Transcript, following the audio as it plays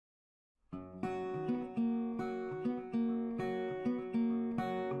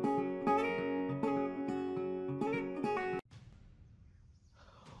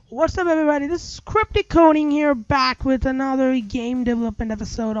What's up, everybody? This is Cryptic coding here, back with another game development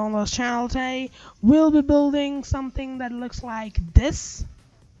episode on this channel. Today we'll be building something that looks like this.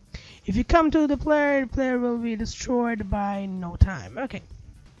 If you come to the player will be destroyed by no time. Okay.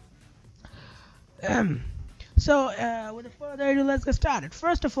 Without further ado, let's get started.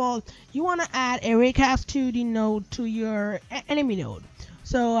 First of all, you want to add a raycast 2D node to your enemy node.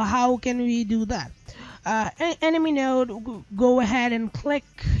 So how can we do that? Enemy node, go ahead and click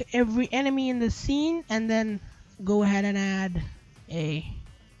every enemy in the scene, and then go ahead and add a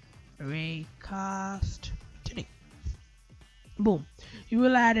raycast 2D. Boom. You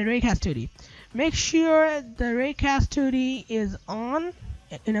will add a raycast 2D. Make sure the raycast 2D is on,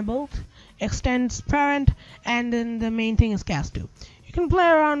 enabled, extends parent, and then the main thing is cast 2. You can play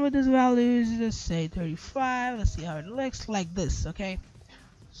around with these values. Let's say 35. Let's see how it looks like this. Okay.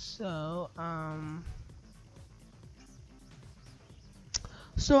 So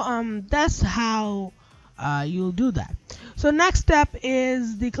that's how you'll do that. So next step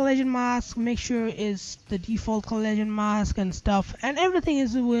is the collision mask. Make sure is the default collision mask and stuff, and everything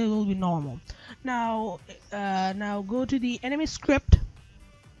will be normal. Now go to the enemy script.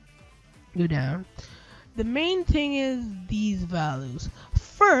 Go down. The main thing is these values.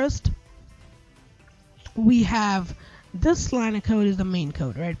 First, we have this line of code is the main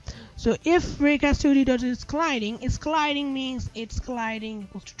code, right? So if raycast 2D is colliding means it's colliding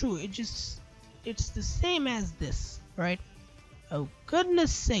equals to true. It's the same as this, right? Oh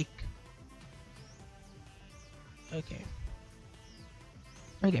goodness sake. Okay.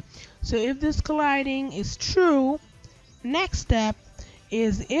 So if this colliding is true, next step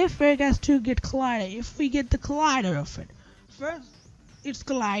is if raycast 2 get collided, if we get the collider of it. First it's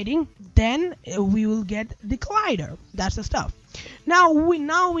colliding, then we will get the collider. That's the stuff. Now we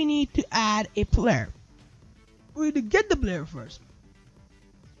need to add a player. We need to get the player first.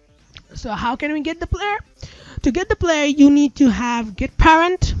 So how can we get the player? To get the player, you need to have get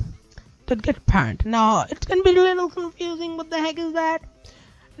parent. Now it's gonna be a little confusing. What the heck is that?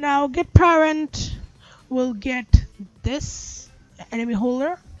 Now get parent will get this enemy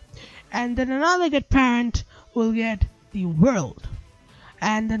holder, and then another get parent will get the world.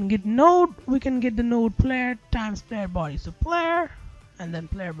 And then get node, we can get the node player times player body. So player and then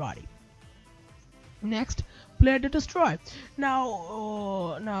player body. Next, player to destroy.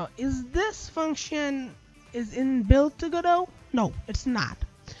 Now is this function is inbuilt to Godot? No, it's not.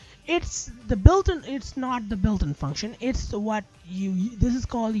 It's not the built-in function. It's what this is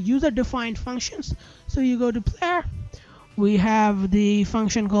called user defined functions. So you go to player, we have the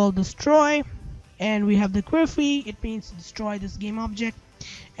function called destroy, and we have the query. It means destroy this game object.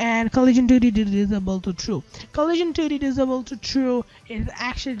 And collision 2D disable to true. Collision 2D disable to true is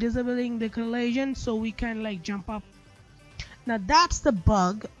actually disabling the collision, so we can like jump up. Now that's the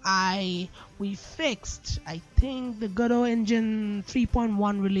bug we fixed. I think the Godot engine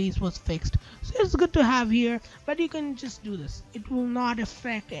 3.1 release was fixed, so it's good to have here. But you can just do this. It will not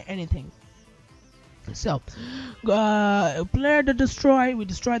affect anything. So player to destroy, we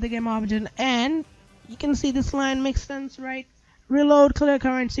destroy the game object, and you can see this line makes sense, right? Reload clear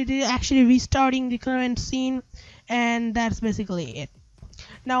current city, actually restarting the current scene, and that's basically it.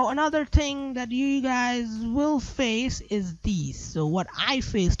 Now another thing that you guys will face is these. So what I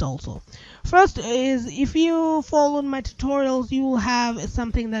faced also. First is, if you followed my tutorials, you will have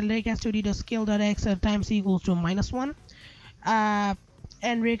something that raycast 2D scale.x times equals to -1, and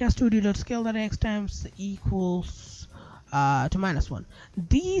raycast 2D.scale.x times equals to -1.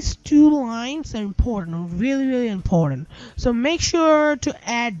 These two lines are important, really important. So make sure to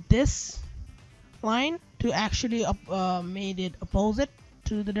add this line to actually made it opposite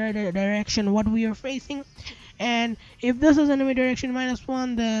to the direction what we are facing. And if this is enemy direction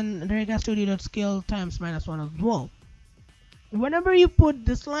 -1, then raycast 2D.scale times -1 as well. Whenever you put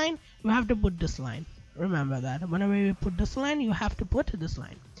this line, you have to put this line. Remember that. Whenever you put this line, you have to put this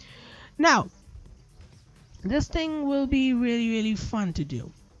line. Now this thing will be really fun to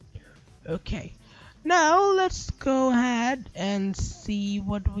do. Okay, now let's go ahead and see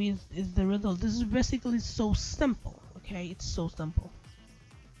what is the result. This is basically so simple. Okay, it's so simple.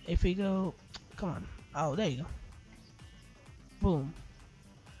 If we go, come on, oh there you go, boom.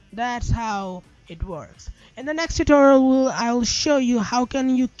 That's how it works. In the next tutorial I'll show you how can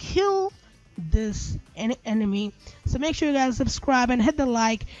you kill this enemy. So make sure you guys subscribe and hit the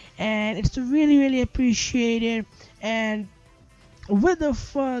like, and it's really appreciated. And without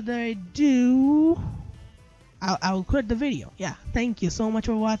further ado, I'll quit the video. Yeah, thank you so much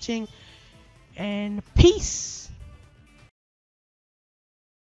for watching, and peace.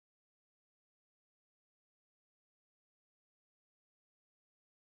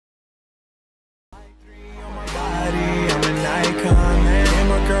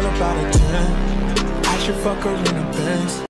 girl about a 10. I should fuck her in a Benz.